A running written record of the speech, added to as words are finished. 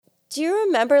do you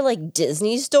remember like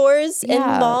Disney stores and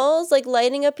malls like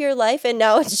lighting up your life? And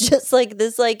now it's just like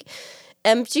this like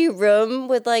empty room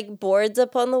with like boards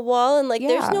up on the wall and like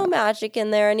there's no magic in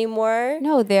there anymore.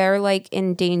 No, they're like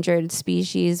endangered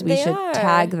species. We should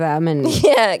tag them and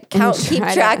keep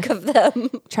track of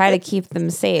them. Try to keep them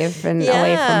safe and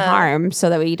away from harm so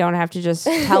that we don't have to just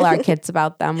tell our kids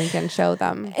about them. We can show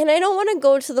them. And I don't want to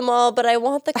go to the mall, but I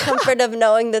want the comfort of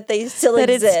knowing that they still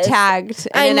exist. That it's tagged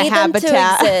and in a habitat.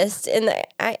 Them to exist. And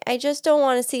I just don't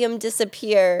want to see them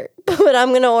disappear. But I'm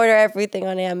going to order everything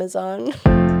on Amazon.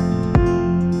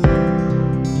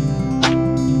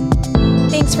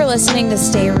 Thanks for listening to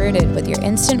Stay Rooted with your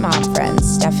instant mom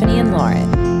friends, Stephani and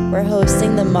Lauren. We're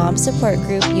hosting the mom support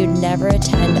group you'd never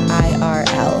attend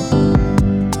IRL.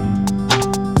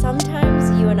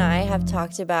 Sometimes you and I have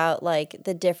talked about like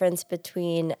the difference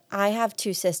between, I have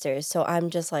 2 sisters, so I'm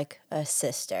just like a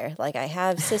sister. Like I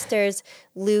have sisters.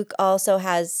 Luke also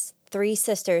has 3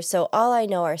 sisters, so all I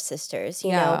know are sisters.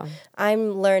 You know,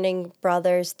 I'm learning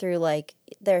brothers through like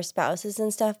their spouses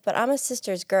and stuff, but I'm a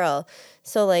sister's girl.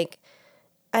 So like,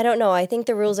 I don't know. I think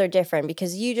the rules are different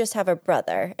because you just have a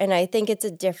brother, and I think it's a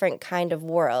different kind of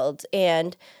world.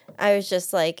 And I was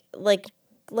just like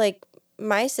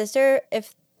my sisters,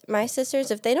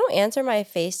 if they don't answer my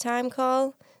FaceTime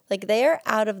call, like they are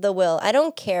out of the will. I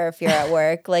don't care if you're at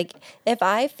work. Like if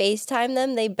I FaceTime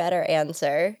them, they better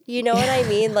answer. You know what I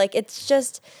mean? Like it's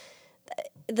just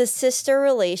the sister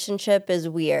relationship is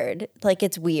weird. Like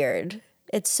it's weird.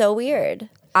 It's so weird.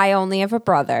 I only have a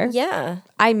brother. Yeah.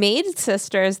 I made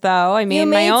sisters, though. I made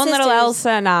my own little Elsa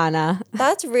and Anna.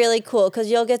 That's really cool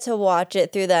because you'll get to watch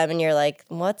it through them and you're like,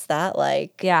 what's that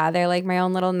like? Yeah, they're like my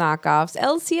own little knockoffs.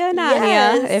 Elsa and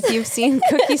Anya, if you've seen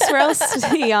Cookie Swirl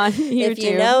City on YouTube. If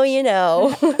you know, you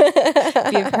know.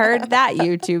 If you've heard that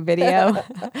YouTube video.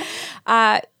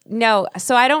 No,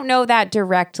 so I don't know that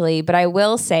directly, but I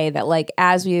will say that like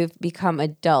as we've become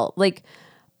adult, like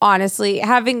honestly,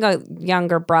 having a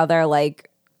younger brother, like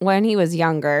when he was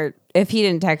younger, if he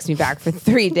didn't text me back for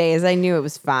 3 days, I knew it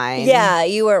was fine. Yeah,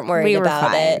 you weren't worried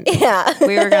about it. Yeah.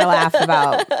 We were going to laugh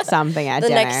about something at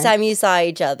dinner. The next time you saw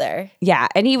each other. Yeah,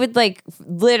 and he would like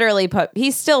literally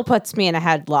he still puts me in a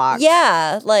headlock.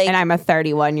 Yeah, like. And I'm a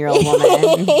 31-year-old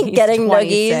woman. Getting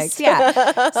nuggies.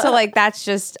 Yeah. So like that's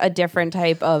just a different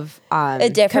type of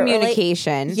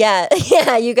communication.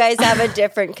 Yeah, you guys have a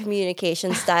different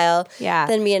communication style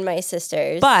than me and my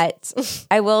sisters. But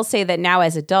I will say that now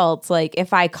as adults, like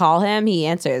if I call him, he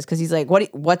answers because he's like,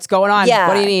 what's going on? Yeah.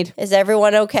 What do you need? Is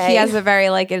everyone okay? He has a very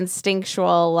like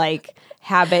instinctual like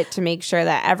habit to make sure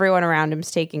that everyone around him's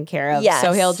taken care of. Yes.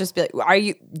 So he'll just be like, are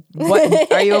you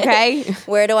okay?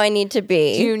 Where do I need to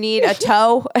be? Do you need a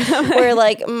tow? Where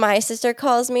like my sister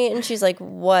calls me and she's like,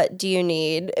 what do you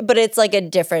need? But it's like a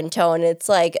different tone. It's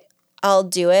like, I'll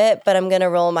do it, but I'm going to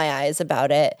roll my eyes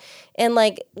about it. And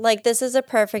like this is a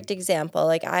perfect example.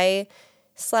 Like I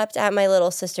slept at my little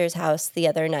sister's house the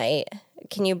other night.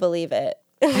 Can you believe it?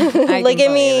 Look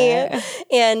at me.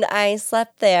 And I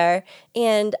slept there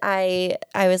and I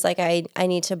was like, I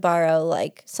need to borrow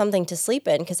like something to sleep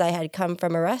in because I had come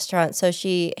from a restaurant. So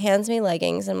she hands me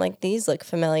leggings. I'm like, these look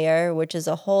familiar, which is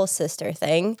a whole sister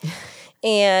thing.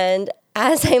 And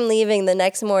as I'm leaving the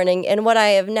next morning, and what I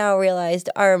have now realized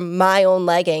are my own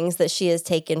leggings that she has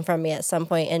taken from me at some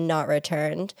point and not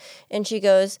returned. And she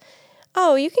goes,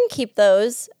 oh, you can keep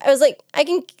those. I was like,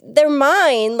 they're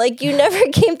mine. Like, you never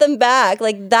gave them back.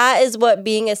 Like, that is what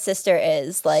being a sister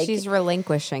is. Like, she's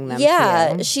relinquishing them.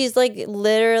 Yeah. She's like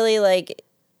literally like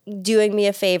doing me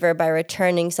a favor by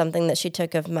returning something that she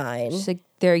took of mine. She's like,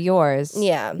 they're yours.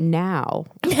 Yeah. Now.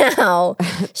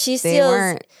 She they steals.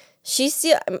 Weren't. She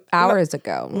steals. Hours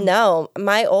ago. No.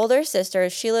 My older sister,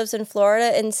 she lives in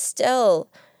Florida and still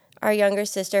our younger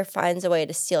sister finds a way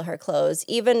to steal her clothes.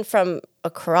 Even from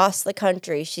across the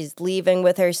country, she's leaving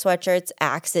with her sweatshirts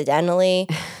accidentally.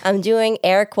 I'm doing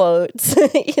air quotes.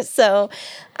 So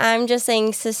I'm just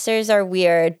saying sisters are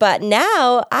weird. But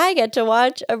now I get to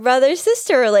watch a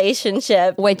brother-sister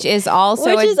relationship. Which is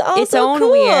also its own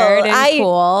cool. weird and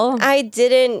cool. I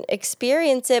didn't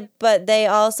experience it, but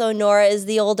Nora is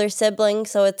the older sibling.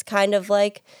 So it's kind of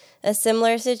like a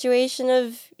similar situation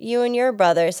of you and your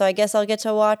brother. So I guess I'll get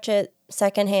to watch it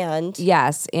secondhand.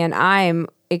 Yes, and I'm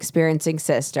experiencing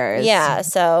sisters. Yeah,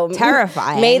 so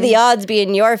terrifying. May the odds be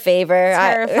in your favor.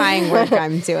 Terrifying work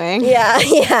I'm doing.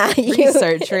 Yeah.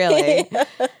 Research, really.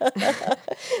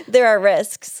 There are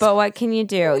risks. But what can you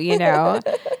do, you know?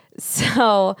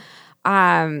 So,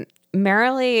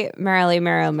 merrily,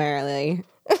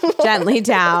 gently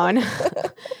down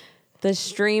the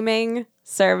streaming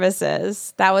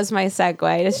services. That was my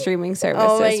segue to streaming services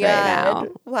Oh my right God. now.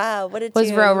 Wow. What did Was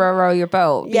you... row your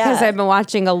boat. Because Yeah. I've been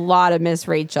watching a lot of Miss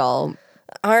Rachel.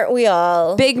 Aren't we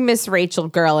all? Big Miss Rachel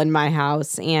girl in my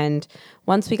house. And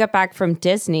once we got back from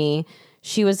Disney,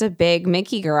 she was a big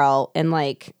Mickey girl. And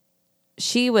like,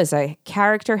 she was a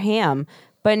character ham.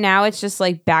 But now it's just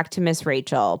like back to Miss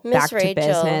Rachel. Back to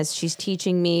business. She's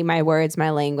teaching me my words, my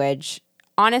language.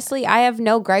 Honestly, I have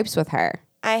no gripes with her.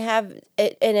 I have,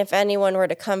 and if anyone were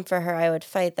to come for her, I would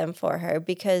fight them for her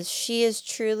because she is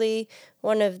truly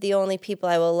one of the only people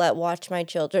I will let watch my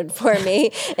children for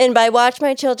me. And by watch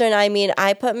my children, I mean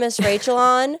I put Miss Rachel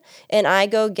on and I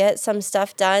go get some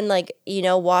stuff done, like, you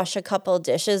know, wash a couple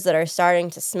dishes that are starting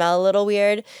to smell a little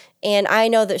weird. And I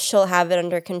know that she'll have it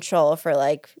under control for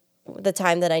like the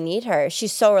time that I need her.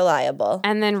 She's so reliable.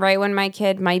 And then right when my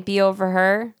kid might be over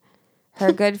her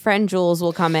good friend Jules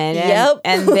will come in and, Yep.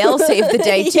 and they'll save the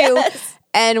day too. Yes.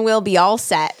 And we'll be all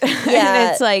set. Yeah.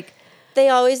 And it's like They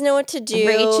always know what to do.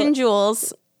 Rach and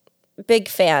Jules, Big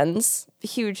fans.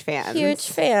 huge fans. Huge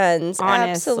fans.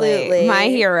 Honestly, Absolutely. my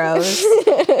heroes.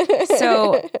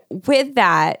 So with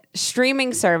that,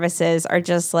 streaming services are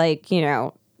just like, you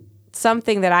know,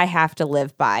 something that I have to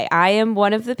live by. I am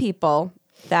one of the people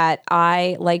that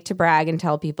I like to brag and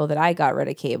tell people that I got rid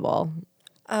of cable.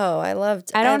 Oh, I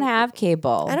loved. I don't have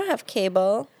cable. I don't have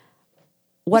cable.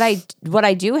 What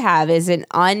I do have is an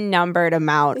unnumbered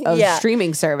amount of Yeah.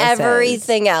 streaming services.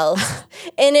 Everything else,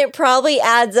 and it probably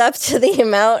adds up to the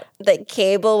amount that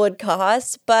cable would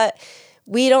cost. But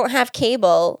we don't have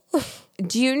cable.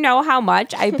 Do you know how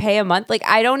much I pay a month? Like,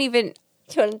 I don't even.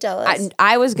 Do you want to tell us?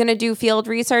 I was gonna do field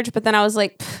research, but then I was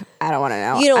like, "Pff, I don't want to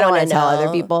know. You don't I wanna wanna tell know.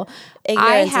 other people. Ignorance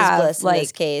I is have bliss in like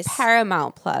this case.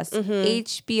 Paramount Plus,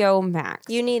 HBO Max,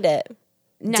 You need it.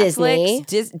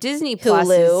 Netflix, Disney Plus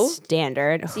Hulu. is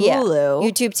standard. Hulu, Yeah.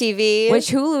 YouTube TV. which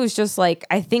Hulu is just like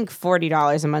I think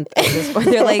 $40 a month at this point.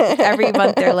 They're like every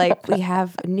month they're like we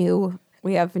have new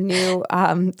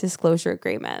disclosure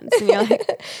agreements. And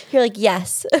you're like,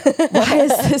 yes. why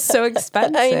is this so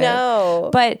expensive? I know.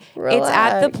 But it's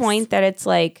at the Relax. point that it's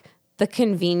like the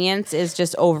convenience is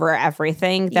just over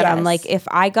everything that I'm Yes. like, if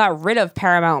I got rid of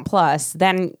Paramount Plus,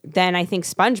 then I think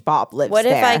SpongeBob lives What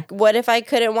there. if I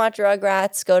couldn't watch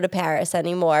Rugrats Go to Paris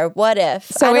anymore? What if?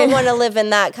 So I don't in- want to live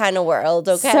in that kind of world,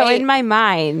 okay? So in my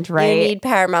mind, right, you need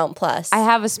Paramount Plus. I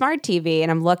have a smart TV and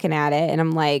I'm looking at it and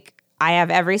I'm like, I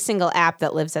have every single app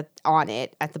that lives on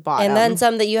it at the bottom. and then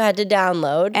some that you had to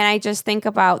download. And I just think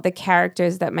about the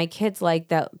characters that my kids like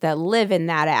that live in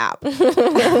that app.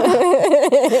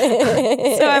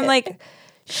 So I'm like,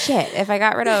 shit, if I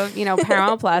got rid of,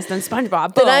 Paramount Plus, then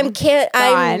SpongeBob. But boom, I'm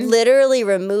gone. literally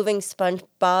removing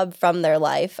SpongeBob from their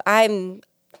life. I'm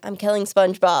killing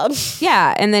SpongeBob.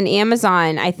 Yeah, and then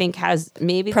Amazon, I think, has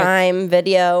maybe Prime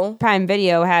Video. Prime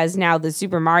Video has now the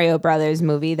Super Mario Brothers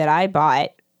movie that I bought.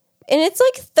 And it's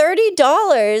like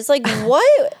 $30. Like,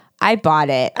 what? I bought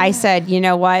it. I said, you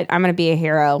know what? I'm going to be a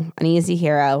hero, an easy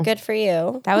hero. Good for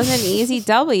you. That was an easy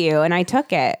W, and I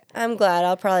took it. I'm glad.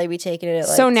 I'll probably be taking it.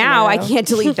 So now I tomorrow. can't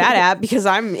delete that app because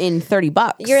I'm in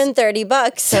 $30. You're in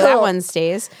 $30. So that one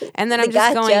stays. And then I'm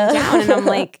just going gotcha. down and I'm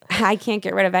like, I can't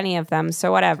get rid of any of them.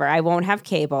 So whatever. I won't have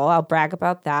cable. I'll brag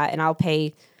about that and I'll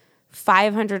pay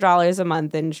 $500 a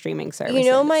month in streaming services.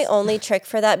 You know my only trick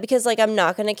for that, because like I'm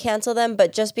not going to cancel them,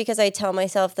 but just because I tell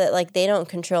myself that like they don't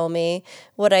control me,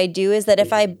 what I do is that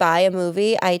if I buy a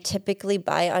movie, I typically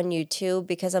buy it on YouTube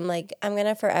because I'm like, I'm going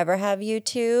to forever have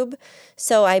YouTube.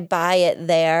 So I buy it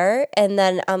there and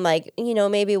then I'm like,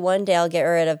 maybe one day I'll get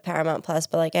rid of Paramount Plus,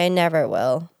 but like I never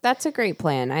will. That's a great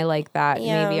plan. I like that.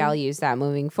 Yeah. Maybe I'll use that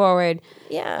moving forward.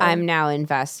 Yeah. I'm now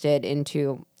invested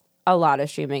into a lot of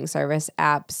streaming service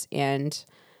apps and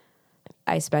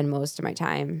I spend most of my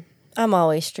time I'm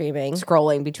always streaming.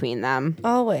 scrolling between them.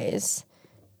 Always.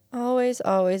 Always,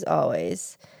 always,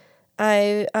 always.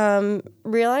 I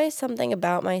realized something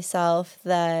about myself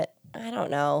that, I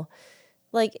don't know,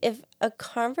 like if a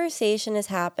conversation is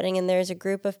happening and there's a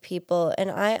group of people and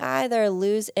I either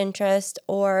lose interest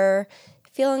or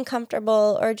feel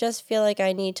uncomfortable or just feel like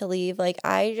I need to leave, like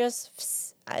I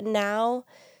just now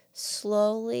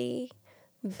slowly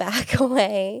back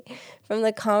away from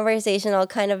the conversation. I'll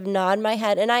kind of nod my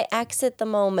head and I exit the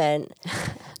moment.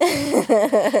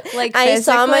 Like I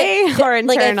saw physically or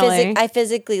internally? I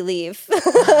physically leave.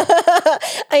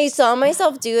 I saw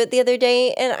myself do it the other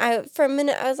day, and for a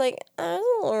minute I was like, "Oh, that's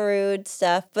a little rude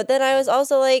stuff," but then I was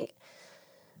also like,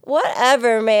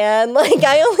 "Whatever, man. Like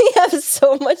I only have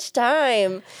so much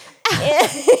time."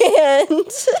 And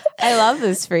I love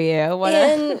this for you.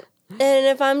 and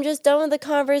if I'm just done with the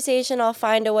conversation, I'll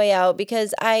find a way out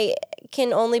because I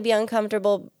can only be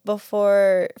uncomfortable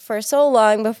for so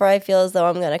long before I feel as though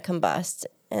I'm going to combust.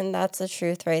 And that's the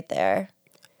truth right there.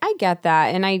 I get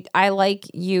that. And I like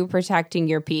you protecting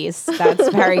your peace. That's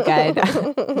very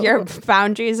good. Your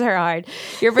boundaries are hard.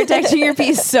 You're protecting your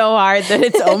peace so hard that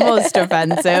it's almost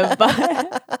offensive.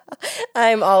 But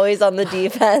I'm always on the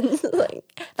defense.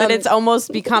 it's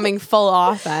almost becoming full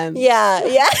offense. Yeah.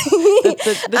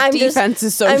 The defense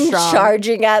is so strong. I'm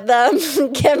charging at them.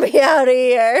 Get me out of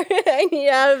here. I need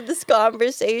out of this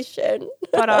conversation.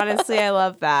 But honestly, I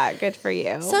love that. Good for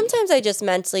you. Sometimes I just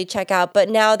mentally check out, but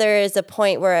now there is a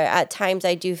point where at times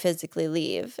I do physically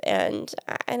leave. And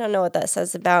I don't know what that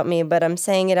says about me, but I'm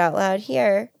saying it out loud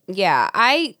here. Yeah,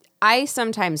 I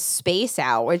sometimes space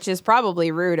out, which is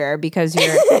probably ruder because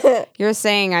you're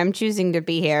saying I'm choosing to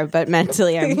be here, but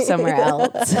mentally I'm somewhere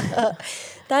else.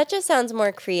 That just sounds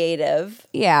more creative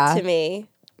to me.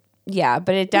 Yeah,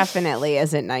 but it definitely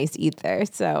isn't nice either.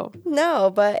 So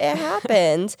no, but it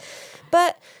happened.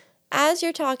 But as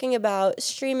you're talking about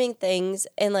streaming things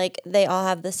and like they all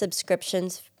have the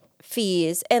subscriptions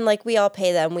fees and like we all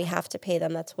pay them, we have to pay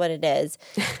them, that's what it is.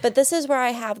 But this is where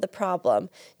I have the problem.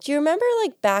 Do you remember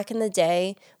like back in the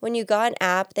day when you got an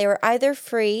app, they were either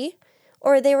free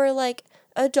or they were like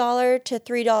 $1 to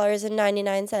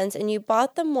 $3.99 and you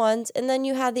bought them once and then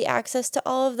you had the access to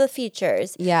all of the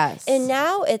features. Yes. And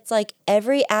now it's like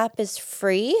every app is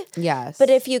free. Yes. But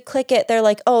if you click it, they're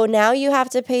like, oh, now you have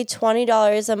to pay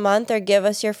 $20 a month or give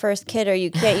us your first kid or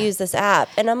you can't use this app.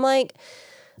 And I'm like,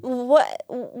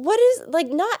 what is, like,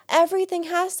 not everything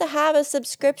has to have a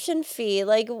subscription fee.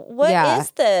 Like, what is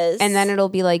this? And then it'll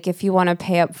be like, if you want to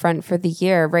pay up front for the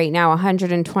year, right now,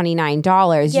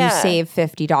 $129, you save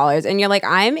 $50. And you're like,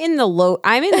 I'm in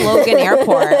Logan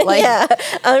Airport. Like,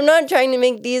 I'm not trying to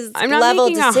make these I'm not level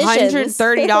making decisions.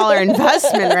 $130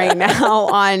 investment right now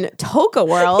on Toca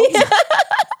World. Yeah.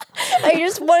 I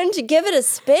just wanted to give it a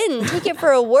spin, take it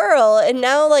for a whirl. And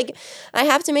now, like, I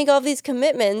have to make all these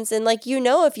commitments. And, like,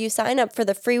 if you sign up for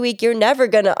the free week, you're never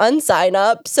going to unsign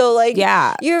up. So, like,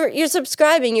 you're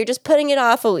subscribing. You're just putting it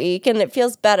off a week. And it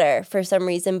feels better for some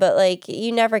reason. But, like,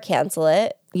 you never cancel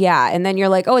it. Yeah. And then you're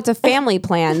like, oh, it's a family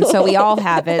plan. So we all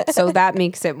have it. So that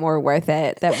makes it more worth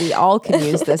it that we all can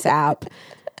use this app.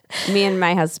 Me and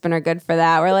my husband are good for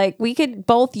that. We're like, we could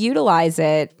both utilize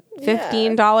it.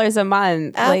 $15 a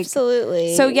month.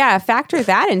 Absolutely. So factor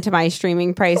that into my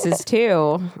streaming prices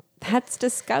too. That's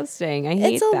disgusting. I hate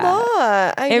that. It's a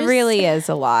lot. It really is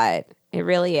a lot. It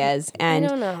really is. And I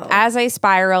don't know. As I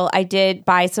spiral, I did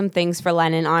buy some things for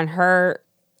Lennon on her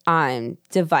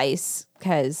device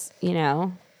because,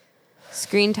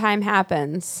 screen time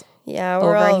happens. Yeah,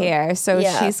 we're over here. So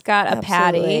she's got a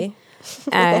patty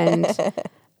and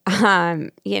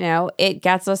it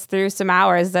gets us through some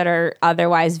hours that are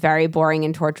otherwise very boring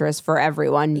and torturous for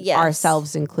everyone,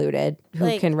 ourselves included,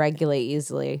 who can regulate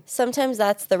easily. Sometimes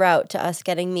that's the route to us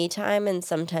getting me time, and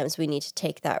sometimes we need to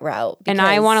take that route. And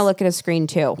I want to look at a screen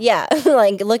too. Yeah,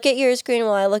 like look at your screen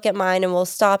while I look at mine, and we'll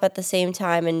stop at the same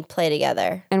time and play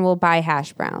together. And we'll buy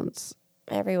hash browns.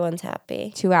 Everyone's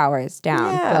happy. 2 hours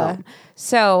down. Yeah. Boom.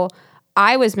 So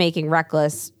I was making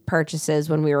reckless purchases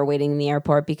when we were waiting in the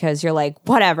airport because you're like,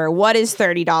 whatever, what is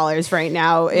 $30 right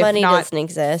now? If money not doesn't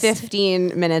exist.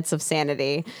 15 minutes of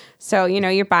sanity. So,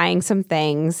 you're buying some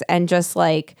things and just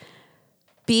like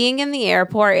being in the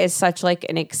airport is such like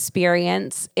an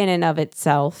experience in and of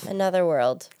itself. Another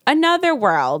world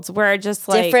where just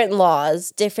like different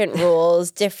laws, different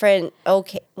rules, different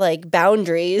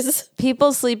boundaries.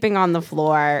 People sleeping on the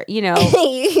floor,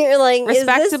 You're like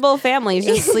respectable families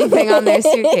just sleeping on their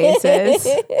suitcases.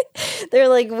 They're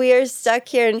like, we are stuck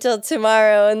here until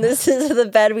tomorrow, and this is the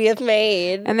bed we have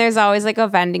made. And there's always like a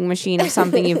vending machine of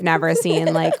something you've never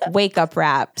seen, like wake up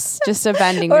wraps, just a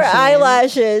vending machine. Or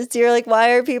eyelashes. You're like,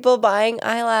 why are people buying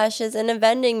eyelashes in a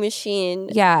vending machine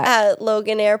at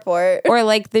Logan Airport? Or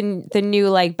like the new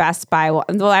like Best Buy one.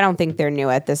 Well, I don't think they're new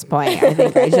at this point. I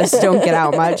think I just don't get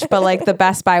out much. But like the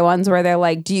Best Buy ones where they're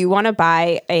like, do you want to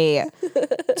buy a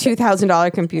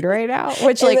 $2,000 computer right now?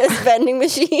 Which like this vending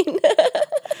machine.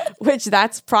 Which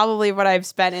that's probably what I've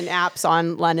spent in apps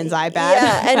on Lennon's iPad.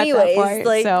 Yeah, anyways,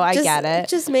 like, so I get it.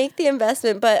 Just make the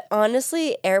investment. But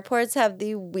honestly, airports have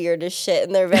the weirdest shit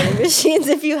in their vending machines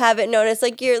if you haven't noticed.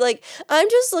 Like, you're like, I'm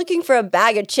just looking for a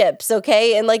bag of chips,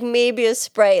 okay? And like maybe a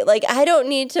Sprite. Like, I don't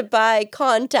need to buy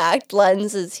contact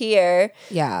lenses here.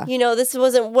 Yeah. This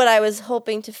wasn't what I was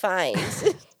hoping to find.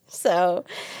 So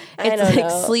I don't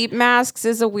know. Sleep masks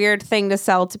is a weird thing to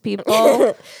sell to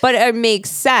people, but it makes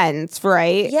sense,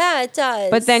 right? Yeah, it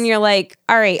does. But then you're like,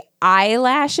 all right,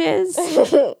 eyelashes.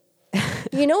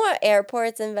 You know what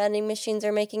airports and vending machines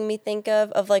are making me think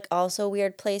of? Of like also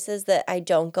weird places that I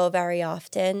don't go very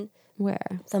often.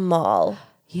 Where? The mall.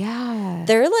 Yeah.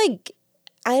 They're like,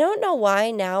 I don't know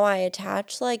why now I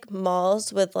attach like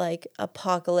malls with like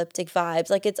apocalyptic vibes.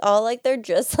 Like it's all like they're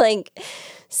just like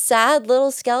sad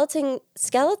little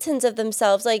skeletons of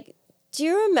themselves. Like, do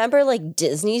you remember like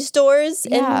Disney stores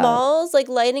and malls like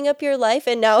lighting up your life?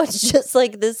 And now it's just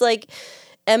like this like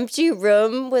empty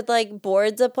room with like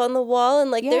boards up on the wall and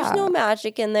like there's no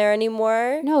magic in there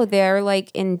anymore. No, they're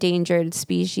like endangered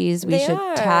species. We should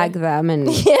are. tag them and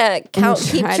keep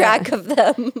track of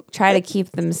them. Try to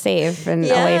keep them safe and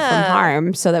away from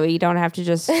harm so that we don't have to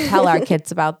just tell our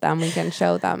kids about them. We can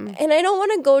show them. And I don't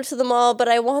want to go to the mall, but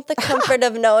I want the comfort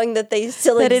of knowing that they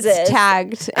still that exist. It's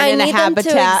tagged and I in need a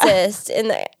habitat. them to exist.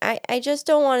 And I just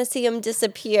don't want to see them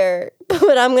disappear.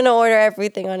 But I'm going to order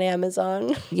everything on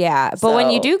Amazon. Yeah. But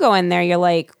when you do go in there, you're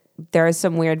like, there's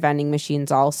some weird vending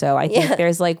machines also. I think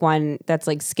there's like one that's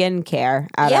like skincare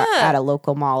at a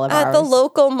local mall of ours. At the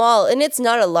local mall. And it's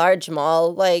not a large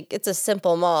mall. Like, it's a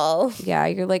simple mall. Yeah.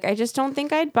 You're like, I just don't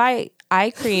think I'd buy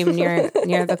eye cream near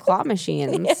the claw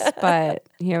machines. Yeah. But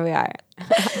here we are.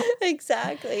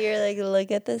 Exactly. You're like, look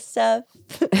at this stuff.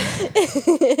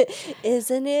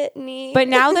 Isn't it neat? But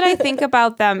now that I think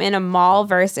about them in a mall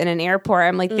versus in an airport,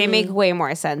 I'm like, they make way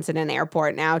more sense in an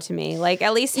airport now to me. Like,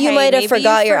 at least you might have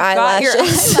forgot your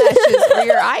eyelashes or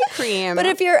your eye cream. But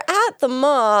if you're at the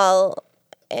mall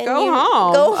and go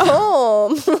home. Go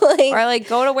home. Or like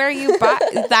go to where you buy.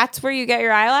 That's where you get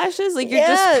your eyelashes. Like you're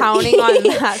just counting on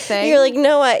that thing. You're like,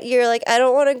 no, you're like, I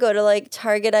don't want to go to like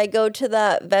Target. I go to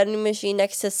that vending machine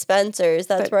next to Spencer's.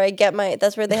 That's where I get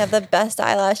that's where they have the best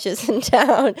eyelashes in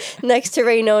town, next to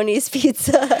Rainoni's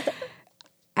Pizza.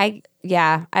 I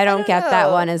don't get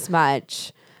that one as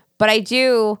much. But I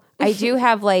do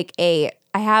have like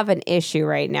I have an issue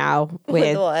right now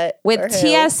with what? With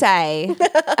TSA.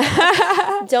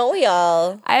 Don't we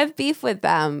all? I have beef with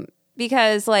them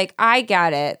because like I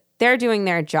get it. They're doing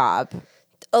their job.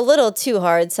 A little too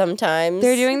hard sometimes.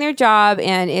 They're doing their job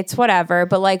and it's whatever.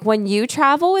 But like when you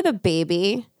travel with a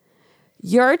baby,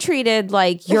 you're treated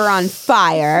like you're on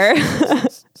fire.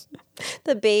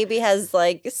 The baby has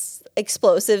like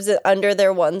explosives under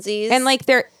their onesies. And like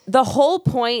the whole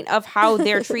point of how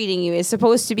they're treating you is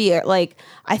supposed to be like,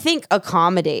 I think,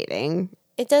 accommodating.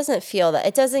 It doesn't feel that.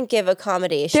 It doesn't give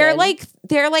accommodation.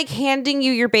 They're like handing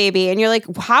you your baby and you're like,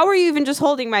 how are you even just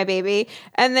holding my baby?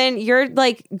 And then you're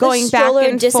like going back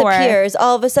and forth. The stroller disappears.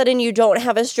 All of a sudden you don't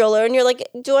have a stroller and you're like,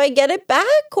 do I get it back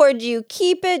or do you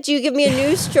keep it? Do you give me a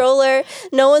new stroller?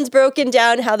 No one's broken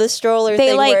down how the stroller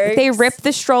thing works. They rip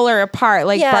the stroller apart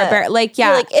like You're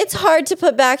like, it's hard to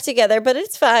put back together, but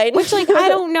it's fine. Which like I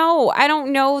don't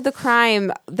know the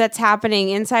crime that's happening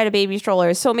inside a baby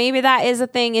stroller. So maybe that is a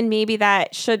thing and maybe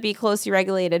that should be closely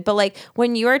regulated. But like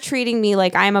when you're treating me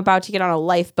like I'm about to get on a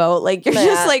lifeboat, like you're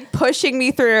just like pushing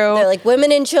me through. They're like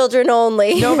women and children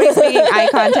only. Nobody's making eye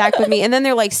contact with me. And then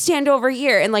they're like, stand over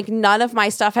here. And like none of my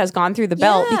stuff has gone through the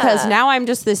belt because now I'm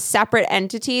just this separate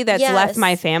entity that's left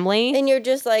my family. And you're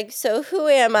just like, so who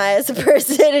am I as a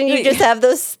person? And you just have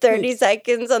those 30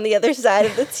 seconds on the other side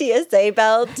of the TSA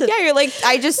belt. Yeah, you're like,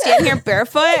 I just stand here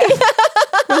barefoot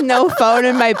with no phone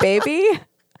and my baby.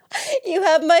 You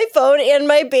have my phone and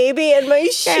my baby and my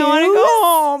shoes. I want to go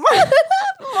home.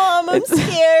 Mom, I'm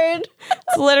scared.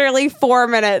 It's literally 4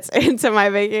 minutes into my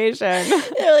vacation.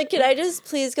 They're like, can I just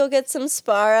please go get some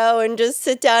Sparrow and just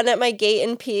sit down at my gate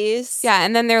in peace? Yeah,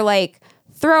 and then they're like,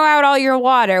 throw out all your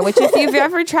water, which if you've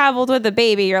ever traveled with a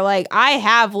baby, you're like,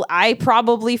 I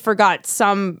probably forgot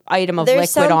some item of liquid on me.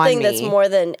 There's something that's more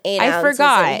than 8 ounces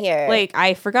in here.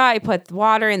 I forgot I put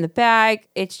water in the bag.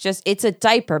 It's a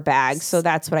diaper bag, so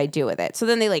that's what I do with it. So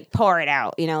then they like pour it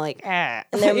out, like, And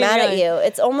they're mad at you.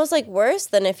 It's almost like worse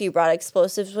than if you brought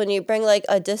explosives when you bring like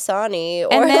a Dasani.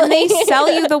 And then they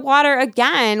sell you the water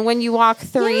again when you walk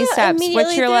 3 steps,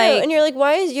 which you're like. And you're like,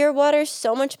 why is your water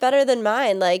so much better than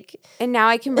mine? Like, and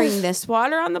now I can bring this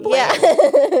water on the plane.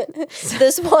 Yeah.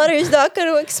 This water is not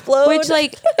going to explode. Which,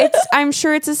 like, I'm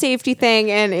sure it's a safety thing,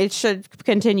 and it should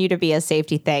continue to be a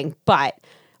safety thing. But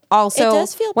also, it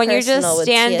does feel when you're just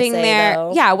standing TSA, there,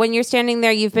 though. when you're standing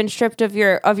there, you've been stripped of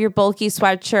your bulky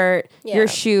sweatshirt, your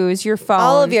shoes, your phone,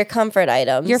 all of your comfort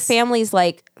items. Your family's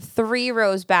like 3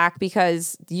 rows back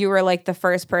because you were like the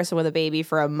first person with a baby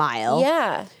for a mile.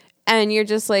 Yeah, and you're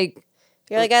just like.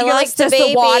 You're like, I lost the does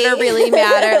baby. The water really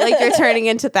matter? Like you're turning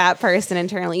into that person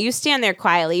internally. You stand there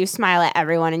quietly, you smile at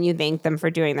everyone and you thank them for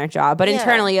doing their job. But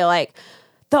internally you're like,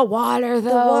 The water,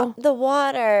 though. The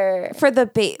water. For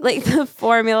the like the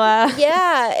formula.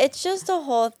 Yeah, it's just a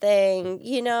whole thing,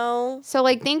 you know? So,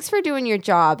 like, thanks for doing your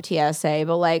job, TSA,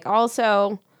 but, like,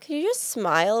 also... Can you just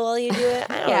smile while you do it?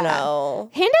 I don't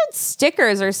know. Hand out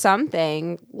stickers or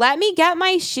something. Let me get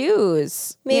my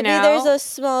shoes. Maybe there's a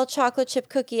small chocolate chip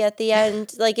cookie at the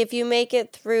end. Like, if you make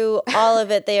it through all of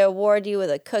it, they award you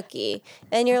with a cookie.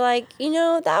 And you're like,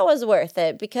 that was worth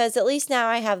it because at least now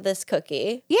I have this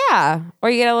cookie. Yeah.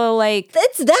 Or you get a little, like...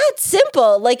 It's that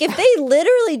simple. Like, if they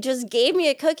literally just gave me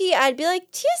a cookie, I'd be like,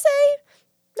 TSA...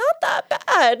 not that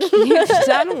bad. You've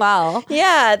done well.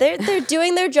 Yeah, they're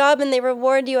doing their job and they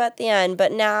reward you at the end.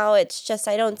 But now it's just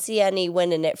I don't see any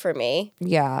win in it for me.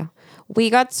 Yeah. We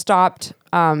got stopped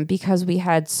because we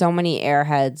had so many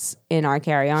Airheads in our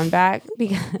carry-on bag.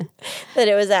 That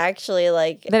it was actually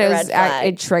like that a red flag.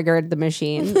 It triggered the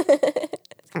machine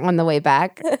on the way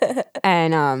back.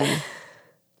 And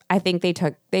I think they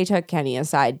took Kenny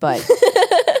aside, but...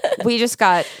 I just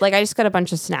got a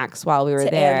bunch of snacks while we were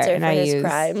there, answer and for I his used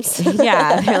crimes.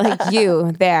 Yeah, they're like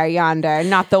you there yonder,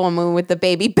 not the woman with the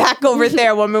baby back over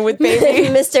there, woman with baby,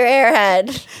 Mr.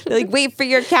 Airhead. They're like, wait for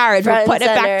your carriage, we'll put it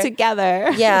back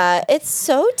together. Yeah, it's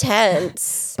so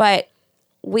tense. But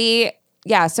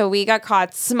so we got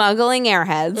caught smuggling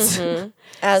Airheads,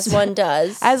 as one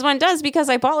does, because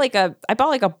I bought like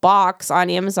a box on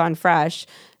Amazon Fresh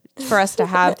for us to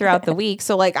have throughout the week.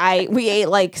 So like we ate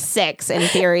like 6 in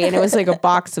theory, and it was like a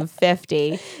box of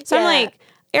 50. So I'm like,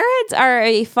 Airheads are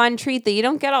a fun treat that you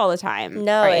don't get all the time.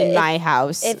 No, in my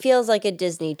house. It feels like a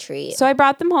Disney treat. So I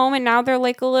brought them home, and now they're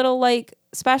like a little like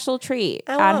special treat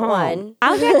I at want home. one.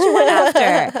 I'll get you one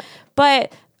after.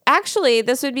 But actually,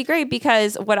 this would be great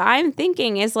because what I'm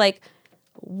thinking is like,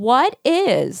 what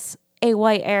is a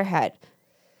white Airhead?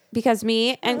 Because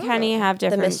me and Kenny have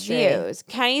different views.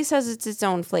 Kenny says it's its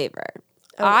own flavor.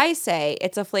 Oh. I say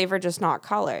it's a flavor just not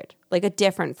colored, like a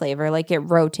different flavor, like it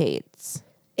rotates.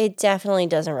 It definitely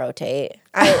doesn't rotate.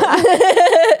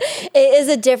 It is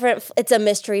it's a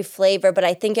mystery flavor, but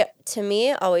I think to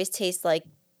me, it always tastes like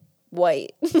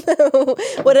white.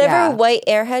 Whatever white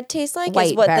Airhead tastes like white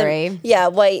is what berry.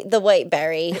 The white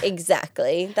berry.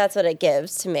 Exactly. That's what it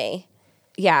gives to me.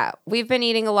 Yeah, we've been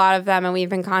eating a lot of them, and we've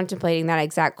been contemplating that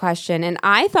exact question. And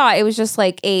I thought it was just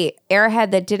like a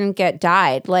Airhead that didn't get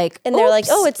dyed. And they're like,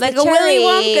 oh, it's like the a Willy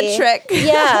cherry. Wonka trick.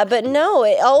 Yeah, but no,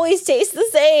 it always tastes the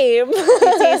same.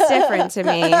 It tastes different to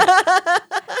me.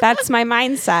 That's my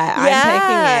mindset.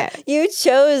 I'm picking it. You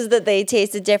chose that they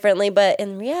tasted differently, but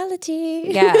in reality,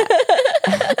 in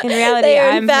reality, they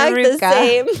are I'm in fact Veruca. the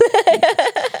same.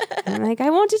 I'm like, I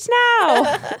want it now.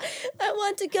 I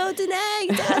want to go to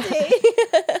Nag, Daddy.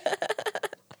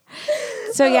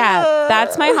 So yeah,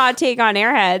 that's my hot take on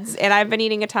Airheads, and I've been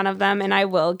eating a ton of them, and I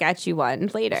will get you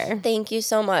one later. Thank you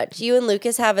so much. You and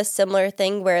Lucas have a similar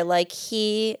thing where like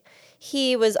he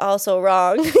was also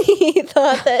wrong. He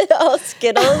thought that all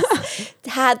Skittles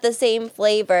had the same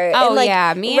flavor. Oh, and, like,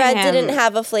 yeah, me and red him. didn't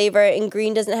have a flavor and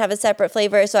green doesn't have a separate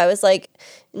flavor. So I was like,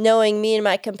 knowing me and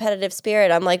my competitive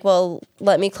spirit, I'm like, well,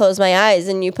 let me close my eyes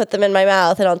and you put them in my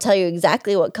mouth and I'll tell you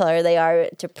exactly what color they are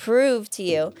to prove to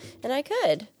you. And I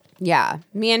could. Yeah,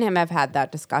 me and him have had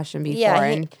that discussion before, Yeah,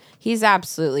 and he's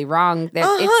absolutely wrong.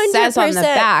 It says on the 100%.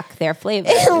 back their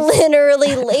flavors. It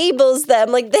literally labels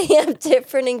them like they have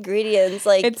different ingredients.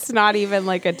 Like It's not even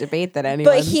like a debate that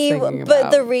anyone's thinking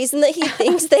about. the reason that he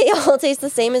thinks they all taste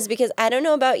the same is because I don't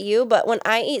know about you, but when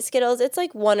I eat Skittles, it's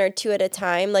like 1 or 2 at a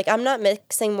time. Like I'm not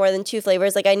mixing more than 2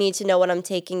 flavors. Like I need to know what I'm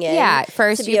taking in. Yeah,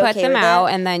 first you put them out,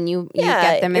 and then you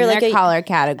get them in like their color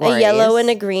categories. A yellow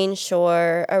and a green,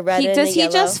 sure. A red and a yellow. Does he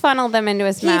just funnel them into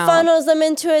his mouth? He funnels them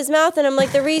into his mouth, and I'm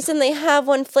like, the reason they have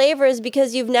one flavor is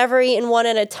because you've never eaten one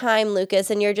at a time, Lucas,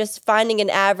 and you're just finding an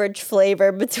average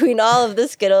flavor between all of the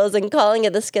Skittles and calling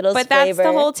it the Skittles flavor. But that's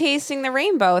the whole tasting the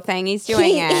rainbow thing. He's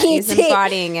doing it. He's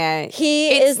embodying it.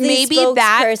 He is the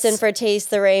spokesperson for Taste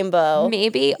the Rainbow.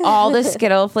 Maybe all the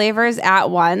Skittle flavors at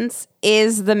once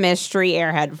is the mystery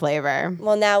Airhead flavor.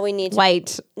 Well, now we need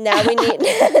white. Now we need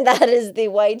that is the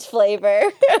white flavor.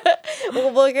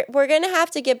 We're gonna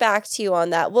have to get back to you on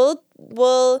that. We'll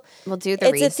do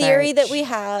the research. It's a theory that we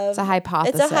have. It's a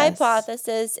hypothesis. It's a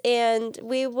hypothesis, and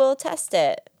we will test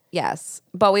it. Yes,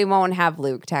 but we won't have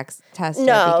Luke test it.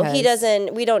 No, he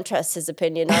doesn't. We don't trust his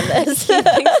opinion on this. He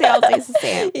thinks they all taste the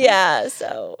same. Yeah,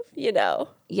 so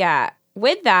Yeah.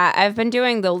 With that, I've been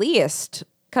doing the least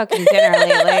cooking dinner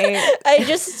lately. I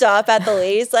just stop at the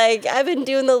least. Like, I've been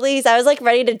doing the least. I was like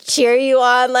ready to cheer you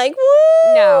on, like,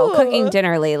 woo! No, cooking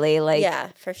dinner lately. Like, yeah,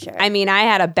 for sure. I mean, I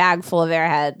had a bag full of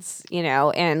Airheads,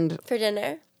 and for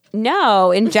dinner?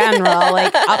 No, in general,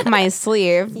 like up my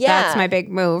sleeve. Yeah. That's my big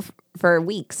move. for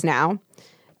weeks now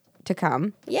to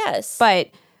come. Yes. But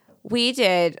we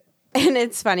did, and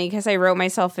it's funny because I wrote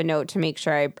myself a note to make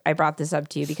sure I brought this up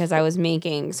to you because I was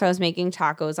making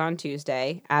tacos on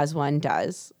Tuesday, as one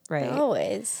does, right?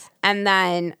 Always. And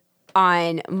then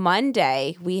on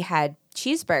Monday, we had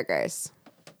cheeseburgers,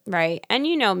 right? And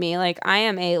you know me, like I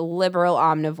am a liberal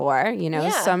omnivore. You know,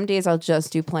 some days I'll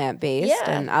just do plant-based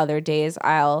and other days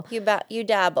I'll... You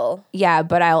dabble. Yeah,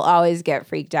 but I'll always get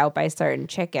freaked out by certain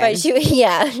chicken. But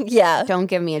yeah. Don't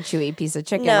give me a chewy piece of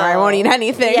chicken or I won't eat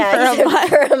anything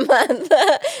for a month.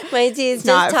 My teeth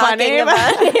not just talking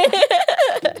about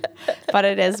it. But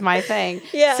it is my thing.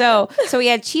 Yeah. So we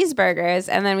had cheeseburgers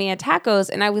and then we had tacos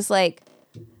and I was like,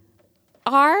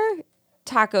 are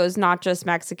tacos not just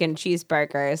Mexican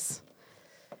cheeseburgers?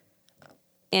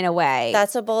 In a way.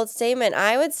 That's a bold statement.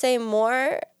 I would say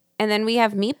more. And then we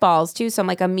have meatballs too. So I'm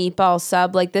like a meatball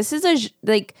sub. Like this is a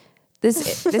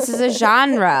this is a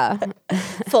genre.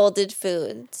 Folded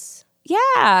foods.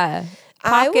 Yeah.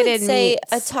 I would Pocketed say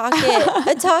meats.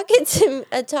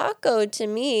 a taco to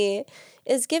me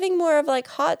is giving more of like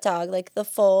hot dog, like the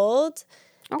fold.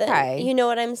 Okay. You know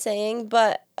what I'm saying?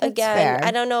 But again, fair.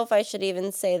 I don't know if I should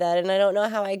even say that. And I don't know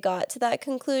how I got to that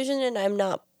conclusion. And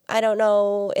I don't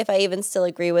know if I even still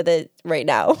agree with it right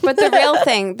now. But the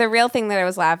real thing that I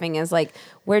was laughing is like,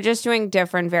 we're just doing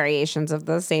different variations of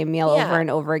the same meal over and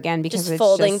over again because just it's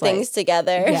folding just things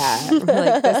together. Yeah.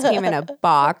 Like this came in a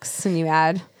box and you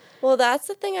add. Well, that's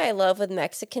the thing I love with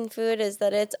Mexican food is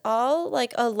that it's all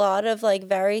like a lot of like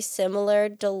very similar,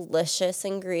 delicious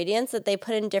ingredients that they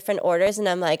put in different orders. And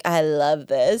I'm like, I love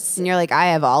this. And you're like, I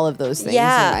have all of those things in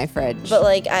my fridge. But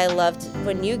like, I loved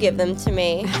when you give them to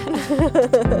me.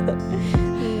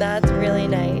 That's really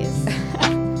nice.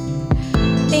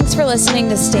 Thanks for listening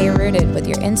to Stay Rooted with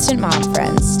your instant mom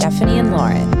friends, Stephani and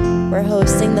Lauren. We're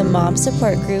hosting the mom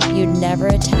support group you'd never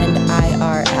attend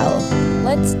IRL.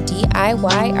 Let's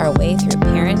DIY our way through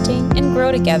parenting and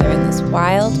grow together in this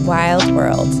wild, wild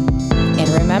world. And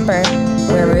remember,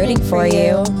 we're rooting for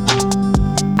you.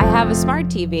 I have a smart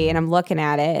TV and I'm looking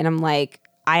at it and I'm like,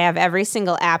 I have every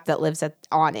single app that lives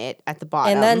on it at the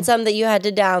bottom. And then some that you had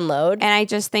to download. And I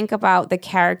just think about the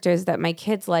characters that my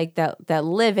kids like that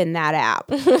live in that app.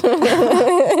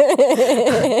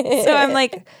 So I'm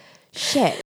like, shit.